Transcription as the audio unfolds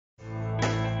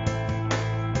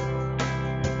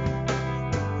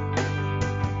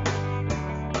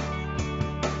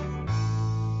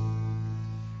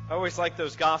always like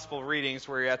those gospel readings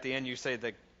where at the end you say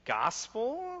the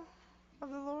gospel of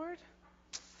the Lord.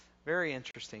 Very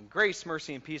interesting. Grace,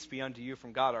 mercy, and peace be unto you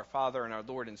from God our Father and our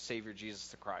Lord and Savior Jesus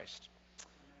the Christ.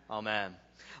 Amen.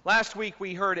 Last week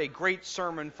we heard a great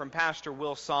sermon from Pastor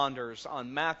Will Saunders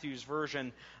on Matthew's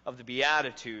version of the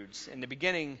Beatitudes in the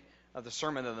beginning of the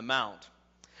Sermon on the Mount.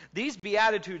 These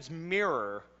Beatitudes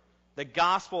mirror the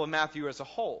Gospel of Matthew as a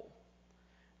whole.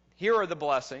 Here are the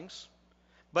blessings,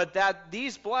 but that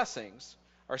these blessings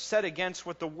are set against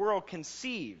what the world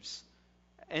conceives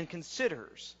and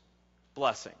considers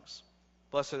blessings.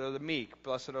 Blessed are the meek,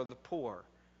 blessed are the poor.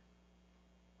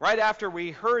 Right after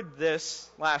we heard this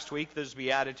last week, those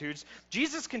Beatitudes,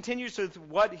 Jesus continues with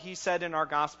what he said in our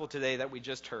gospel today that we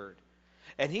just heard.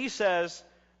 And he says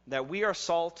that we are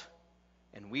salt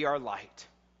and we are light.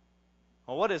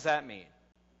 Well, what does that mean?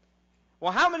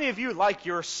 Well, how many of you like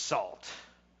your salt?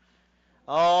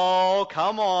 Oh,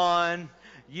 come on.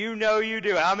 You know you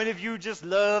do. How many of you just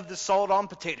love the salt on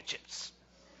potato chips?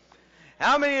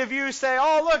 How many of you say,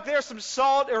 oh, look, there's some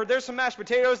salt or there's some mashed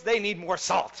potatoes. They need more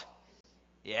salt.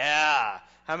 Yeah.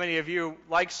 How many of you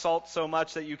like salt so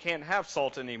much that you can't have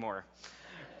salt anymore?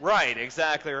 Right,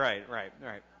 exactly right.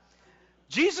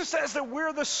 Jesus says that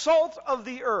we're the salt of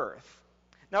the earth.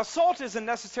 Now, salt is a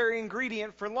necessary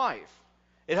ingredient for life.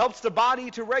 It helps the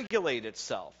body to regulate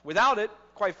itself. Without it,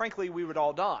 quite frankly, we would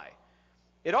all die.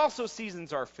 It also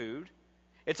seasons our food.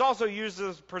 It's also used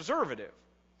as a preservative.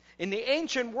 In the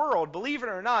ancient world, believe it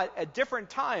or not, at different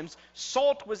times,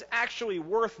 salt was actually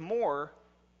worth more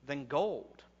than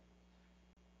gold.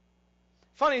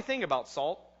 Funny thing about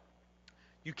salt,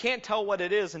 you can't tell what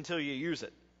it is until you use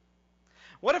it.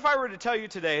 What if I were to tell you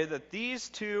today that these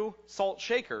two salt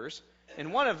shakers,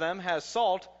 and one of them has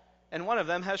salt and one of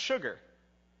them has sugar?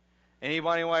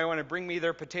 Anybody want to bring me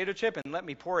their potato chip and let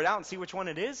me pour it out and see which one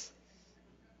it is?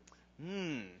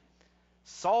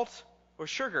 Salt or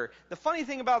sugar. The funny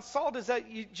thing about salt is that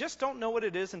you just don't know what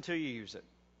it is until you use it.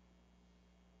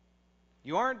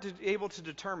 You aren't able to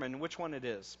determine which one it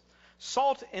is.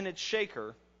 Salt in its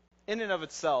shaker, in and of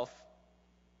itself,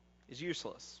 is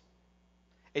useless.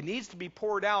 It needs to be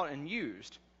poured out and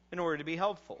used in order to be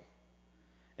helpful.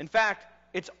 In fact,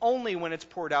 it's only when it's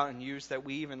poured out and used that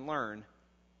we even learn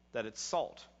that it's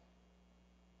salt.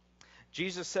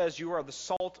 Jesus says you are the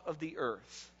salt of the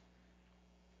earth.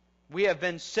 We have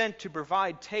been sent to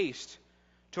provide taste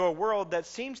to a world that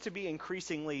seems to be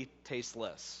increasingly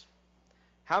tasteless.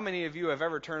 How many of you have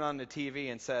ever turned on the TV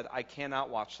and said, I cannot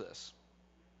watch this?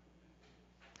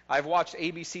 I've watched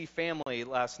ABC Family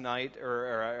last night,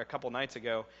 or a couple nights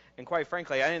ago, and quite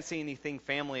frankly, I didn't see anything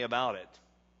family about it.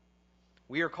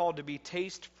 We are called to be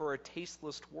taste for a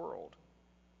tasteless world.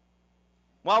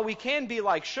 While we can be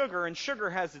like sugar, and sugar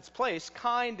has its place,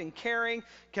 kind and caring,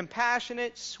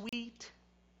 compassionate, sweet,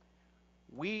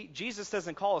 Jesus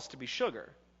doesn't call us to be sugar.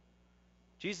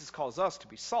 Jesus calls us to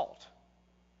be salt.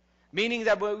 Meaning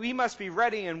that we must be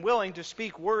ready and willing to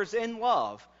speak words in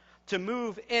love, to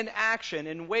move in action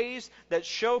in ways that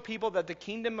show people that the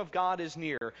kingdom of God is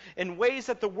near, in ways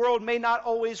that the world may not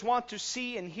always want to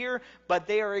see and hear, but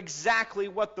they are exactly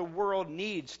what the world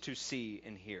needs to see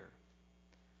and hear.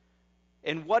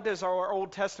 And what does our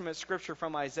Old Testament scripture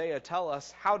from Isaiah tell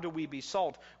us? How do we be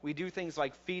salt? We do things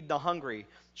like feed the hungry,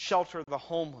 shelter the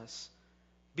homeless,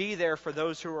 be there for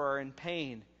those who are in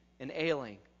pain and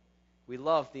ailing. We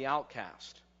love the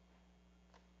outcast.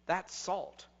 That's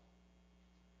salt.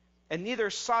 And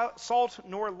neither salt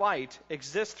nor light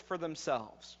exist for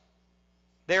themselves.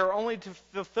 They are only to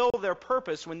fulfill their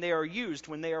purpose when they are used,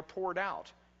 when they are poured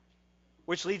out.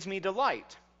 Which leads me to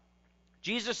light.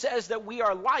 Jesus says that we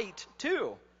are light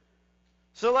too.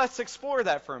 So let's explore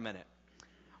that for a minute.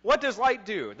 What does light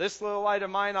do? This little light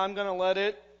of mine, I'm going to let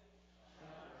it...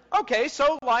 Okay,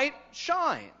 so light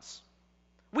shines.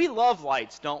 We love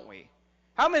lights, don't we?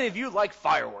 How many of you like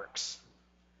fireworks?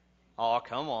 Oh,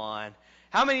 come on.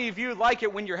 How many of you like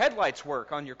it when your headlights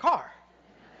work on your car?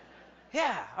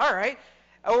 Yeah, all right.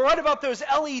 Or what about those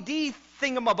LED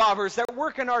thingamabobbers that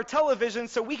work in our television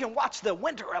so we can watch the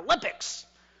Winter Olympics?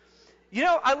 You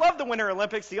know, I love the Winter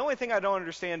Olympics. The only thing I don't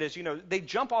understand is, they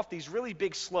jump off these really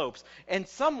big slopes, and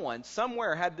someone,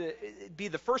 somewhere, had to be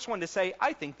the first one to say,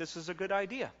 I think this is a good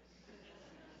idea.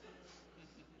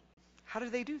 How do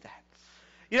they do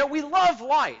that? We love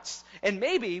lights, and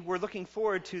maybe we're looking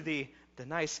forward to the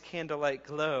nice candlelight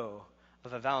glow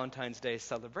of a Valentine's Day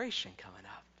celebration coming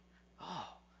up. Oh,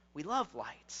 we love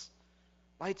lights.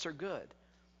 Lights are good,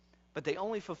 but they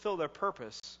only fulfill their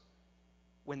purpose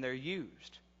when they're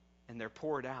used and they're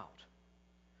poured out.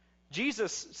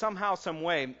 Jesus, somehow, some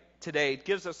way, today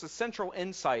gives us a central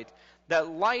insight that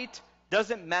light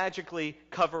doesn't magically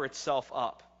cover itself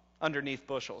up underneath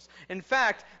bushels. In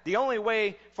fact, the only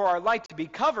way for our light to be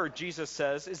covered, Jesus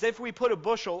says, is if we put a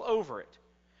bushel over it.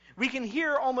 We can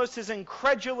hear almost his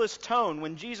incredulous tone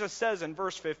when Jesus says in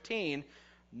verse 15,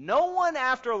 "No one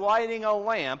after lighting a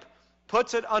lamp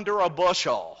puts it under a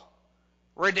bushel."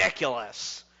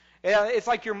 Ridiculous. It's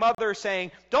like your mother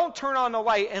saying, "Don't turn on the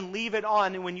light and leave it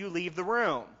on when you leave the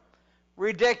room."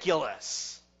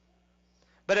 Ridiculous.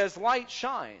 But as light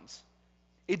shines,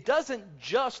 it doesn't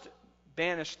just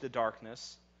banish the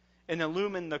darkness and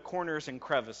illumine the corners and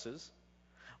crevices.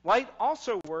 Light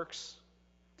also works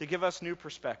to give us new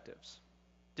perspectives,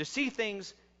 to see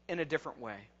things in a different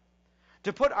way,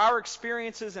 to put our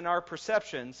experiences and our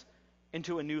perceptions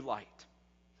into a new light.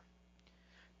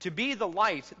 To be the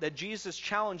light that Jesus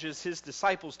challenges his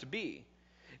disciples to be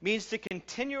means to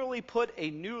continually put a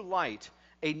new light,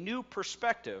 a new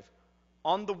perspective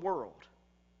on the world,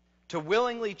 to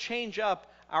willingly change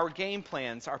up our game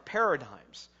plans, our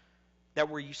paradigms that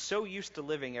we're so used to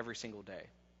living every single day.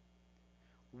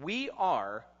 We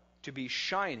are to be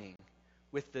shining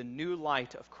with the new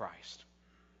light of Christ.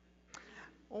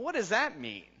 Well, what does that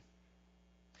mean?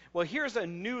 Well, here's a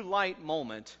new light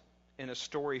moment in a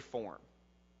story form.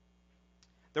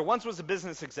 There once was a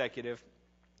business executive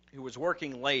who was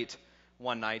working late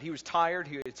one night. He was tired,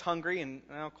 he was hungry, and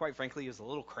quite frankly, he was a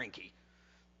little cranky.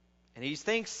 And he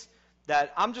thinks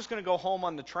that I'm just going to go home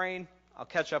on the train. I'll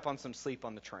catch up on some sleep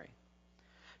on the train.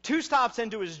 2 stops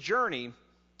into his journey,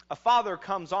 a father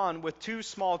comes on with 2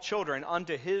 small children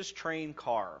onto his train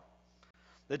car.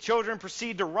 The children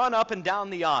proceed to run up and down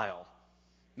the aisle,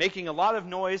 making a lot of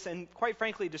noise and, quite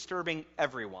frankly, disturbing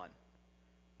everyone.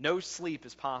 No sleep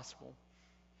is possible.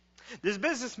 This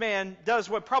businessman does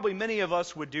what probably many of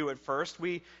us would do at first.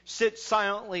 We sit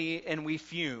silently and we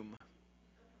fume.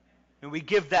 And we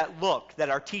give that look that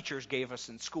our teachers gave us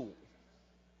in school.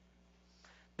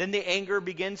 Then the anger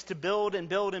begins to build and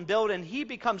build and build, and he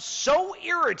becomes so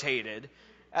irritated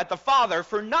at the father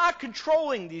for not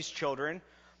controlling these children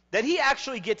that he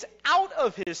actually gets out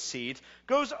of his seat,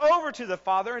 goes over to the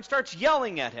father, and starts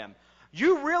yelling at him.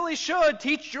 "You really should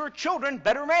teach your children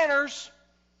better manners.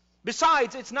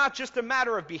 Besides, it's not just a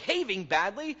matter of behaving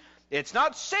badly. It's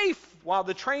not safe while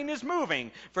the train is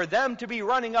moving for them to be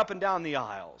running up and down the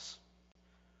aisles."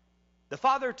 The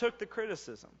father took the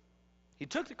criticism. He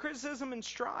took the criticism in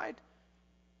stride,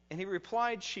 and he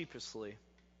replied sheepishly,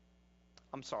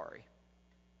 "I'm sorry.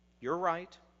 You're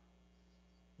right.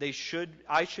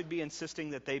 I should be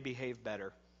insisting that they behave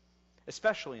better,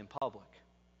 especially in public.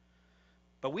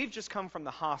 But we've just come from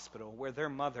the hospital where their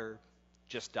mother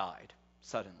just died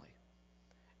suddenly.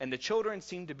 And the children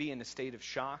seem to be in a state of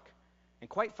shock, and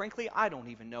quite frankly, I don't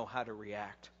even know how to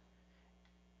react.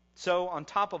 So, on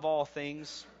top of all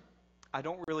things, I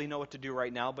don't really know what to do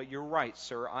right now, but you're right,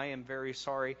 sir. I am very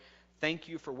sorry. Thank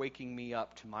you for waking me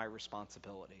up to my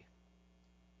responsibility."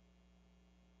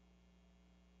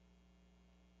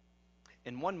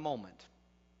 In one moment,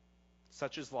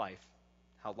 such is life,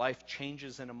 how life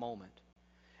changes in a moment.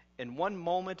 In one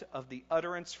moment of the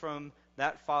utterance from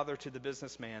that father to the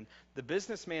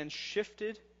businessman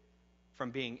shifted from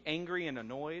being angry and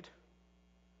annoyed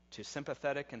to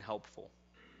sympathetic and helpful.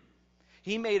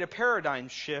 He made a paradigm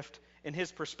shift in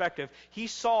his perspective. He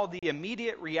saw the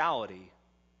immediate reality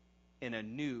in a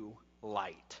new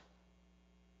light.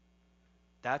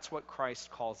 That's what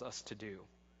Christ calls us to do.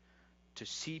 To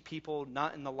see people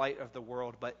not in the light of the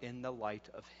world, but in the light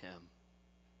of him.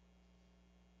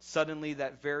 Suddenly,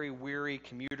 that very weary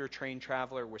commuter train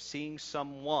traveler was seeing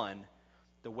someone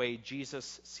the way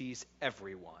Jesus sees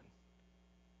everyone.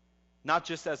 Not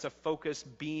just as a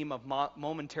focused beam of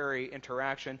momentary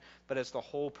interaction, but as the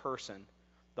whole person,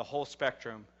 the whole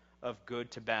spectrum of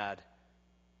good to bad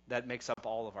that makes up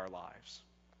all of our lives.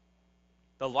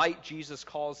 The light Jesus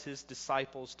calls his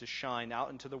disciples to shine out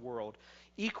into the world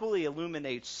equally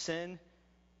illuminates sin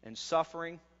and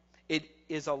suffering. It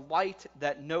is a light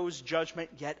that knows judgment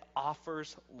yet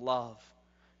offers love,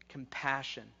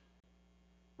 compassion,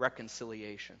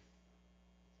 reconciliation.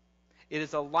 It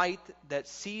is a light that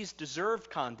sees deserved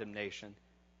condemnation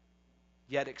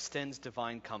yet extends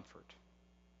divine comfort.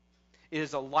 It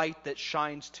is a light that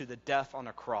shines to the death on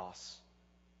a cross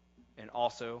and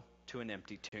also to an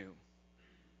empty tomb.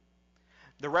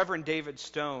 The Reverend David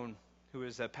Stone, who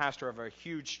is a pastor of a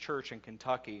huge church in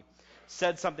Kentucky,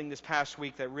 said something this past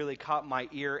week that really caught my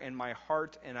ear and my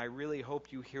heart, and I really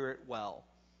hope you hear it well.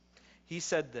 He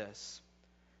said this: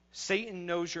 "Satan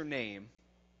knows your name,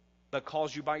 but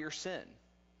calls you by your sin.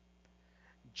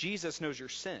 Jesus knows your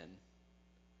sin,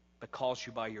 but calls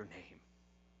you by your name."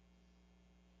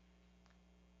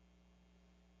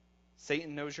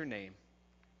 Satan knows your name,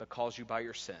 but calls you by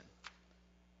your sin.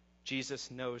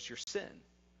 Jesus knows your sin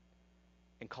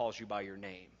and calls you by your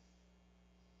name.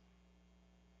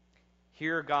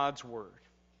 Hear God's word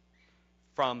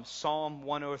from Psalm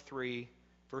 103,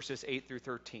 verses 8 through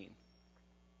 13.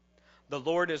 The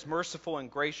Lord is merciful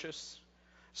and gracious,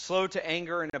 slow to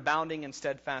anger and abounding in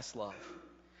steadfast love.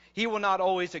 He will not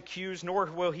always accuse, nor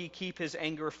will he keep his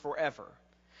anger forever.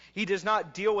 He does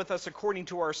not deal with us according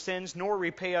to our sins, nor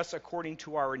repay us according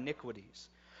to our iniquities.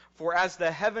 For as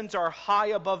the heavens are high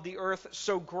above the earth,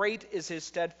 so great is his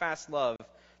steadfast love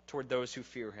toward those who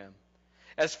fear him.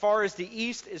 As far as the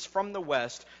east is from the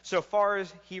west, so far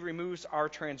as he removes our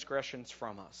transgressions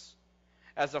from us.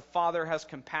 As a father has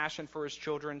compassion for his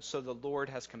children, so the Lord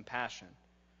has compassion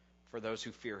for those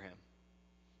who fear him.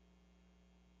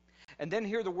 And then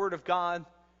hear the word of God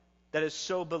that is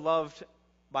so beloved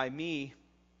by me,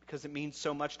 because it means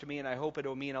so much to me, and I hope it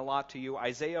will mean a lot to you.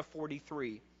 Isaiah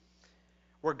 43,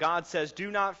 where God says,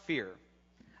 "Do not fear.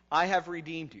 I have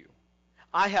redeemed you.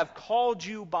 I have called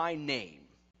you by name.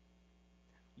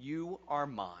 You are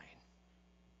mine."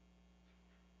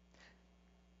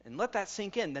 And let that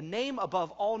sink in. The name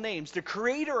above all names, the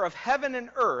creator of heaven and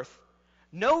earth,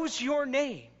 knows your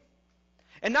name.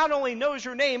 And not only knows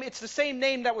your name, it's the same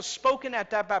name that was spoken at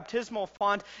that baptismal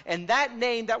font, and that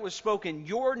name that was spoken,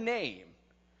 your name,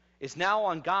 is now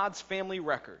on God's family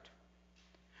record.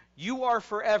 You are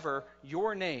forever,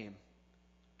 your name,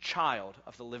 child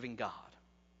of the living God.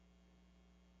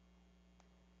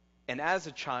 And as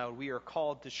a child, we are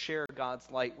called to share God's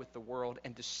light with the world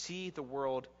and to see the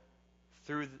world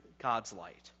through God's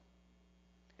light.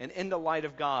 And in the light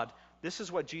of God, this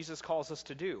is what Jesus calls us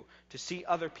to do, to see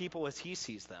other people as he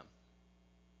sees them,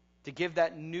 to give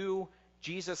that new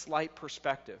Jesus-light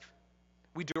perspective.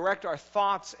 We direct our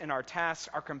thoughts and our tasks,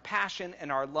 our compassion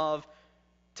and our love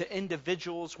to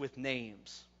individuals with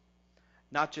names,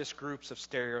 not just groups of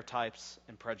stereotypes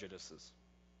and prejudices.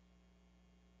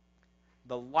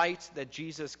 The light that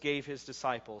Jesus gave his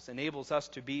disciples enables us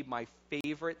to be my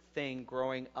favorite thing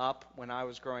growing up, when I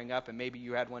was growing up, and maybe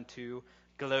you had one too,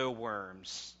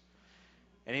 glowworms.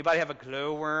 Anybody have a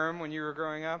glowworm when you were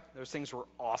growing up? Those things were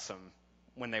awesome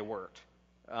when they worked.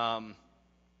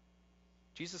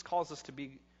 Jesus calls us to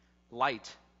be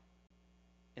light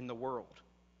in the world.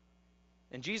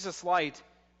 And Jesus' light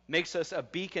makes us a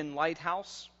beacon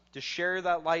lighthouse to share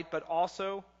that light, but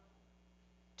also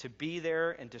to be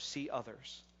there and to see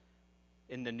others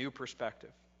in the new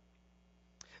perspective.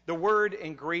 The word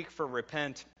in Greek for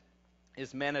repent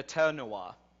is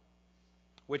metanoia,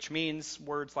 which means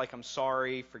words like I'm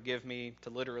sorry, forgive me,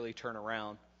 to literally turn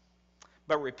around.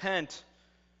 But repent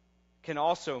can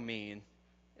also mean,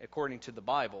 according to the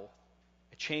Bible,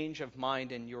 a change of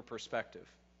mind in your perspective,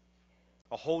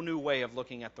 a whole new way of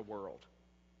looking at the world.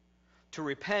 To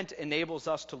repent enables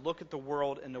us to look at the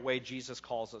world in the way Jesus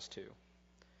calls us to.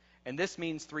 And this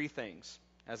means three things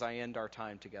as I end our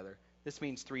time together. This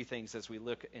means three things as we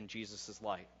look in Jesus'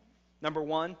 light. Number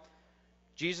one,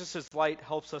 Jesus' light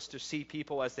helps us to see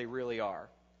people as they really are.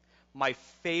 My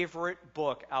favorite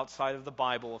book outside of the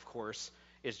Bible, of course,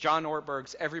 is John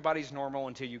Ortberg's Everybody's Normal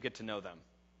Until You Get to Know Them.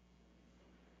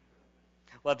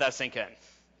 Let that sink in.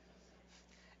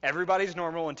 Everybody's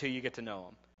normal until you get to know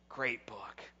them. Great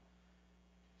book.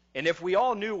 And if we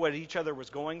all knew what each other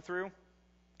was going through,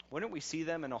 wouldn't we see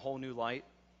them in a whole new light?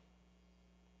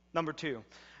 Number two,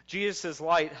 Jesus'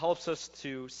 light helps us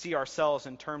to see ourselves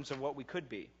in terms of what we could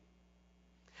be.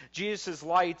 Jesus'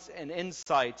 light and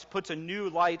insight puts a new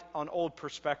light on old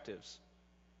perspectives,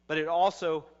 but it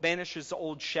also banishes the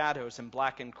old shadows and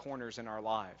blackened corners in our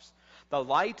lives. The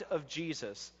light of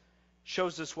Jesus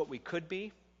shows us what we could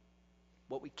be,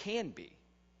 what we can be,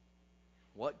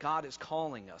 what God is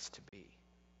calling us to be.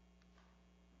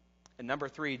 And number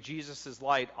three, Jesus'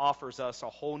 light offers us a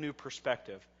whole new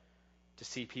perspective to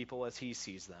see people as he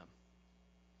sees them.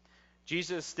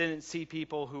 Jesus didn't see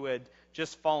people who had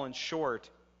just fallen short,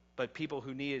 but people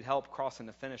who needed help crossing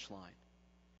the finish line.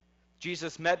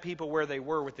 Jesus met people where they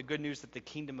were with the good news that the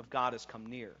kingdom of God has come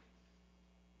near.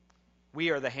 We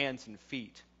are the hands and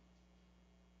feet.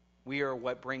 We are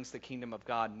what brings the kingdom of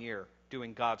God near,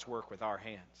 doing God's work with our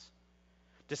hands.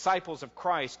 Disciples of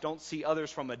Christ don't see others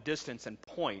from a distance and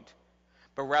point,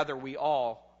 but rather we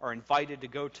all are invited to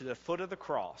go to the foot of the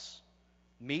cross,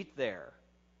 meet there,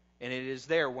 and it is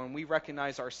there when we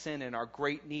recognize our sin and our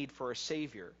great need for a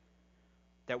Savior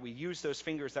that we use those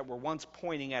fingers that were once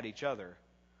pointing at each other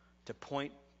to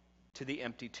point to the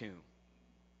empty tomb,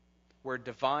 where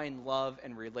divine love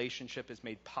and relationship is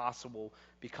made possible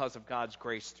because of God's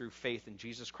grace through faith in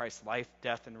Jesus Christ's life,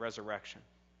 death, and resurrection.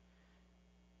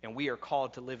 And we are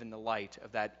called to live in the light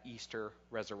of that Easter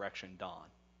resurrection dawn.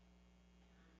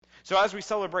 So as we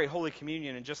celebrate Holy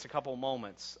Communion in just a couple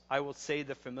moments, I will say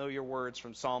the familiar words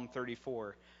from Psalm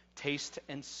 34, taste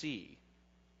and see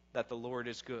that the Lord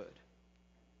is good.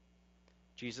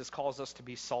 Jesus calls us to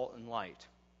be salt and light.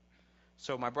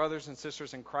 So my brothers and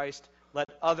sisters in Christ, let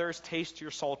others taste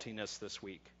your saltiness this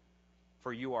week,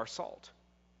 for you are salt.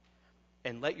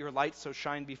 And let your light so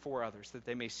shine before others that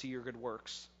they may see your good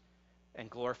works and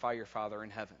glorify your Father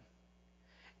in heaven.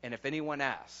 And if anyone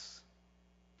asks,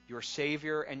 your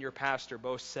Savior and your pastor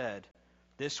both said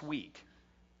this week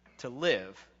to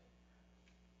live,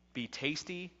 be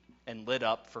tasty and lit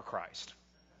up for Christ.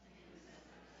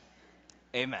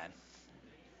 Amen.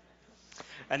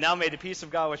 And now may the peace of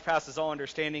God which passes all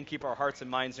understanding keep our hearts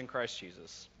and minds in Christ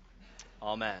Jesus.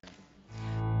 Amen.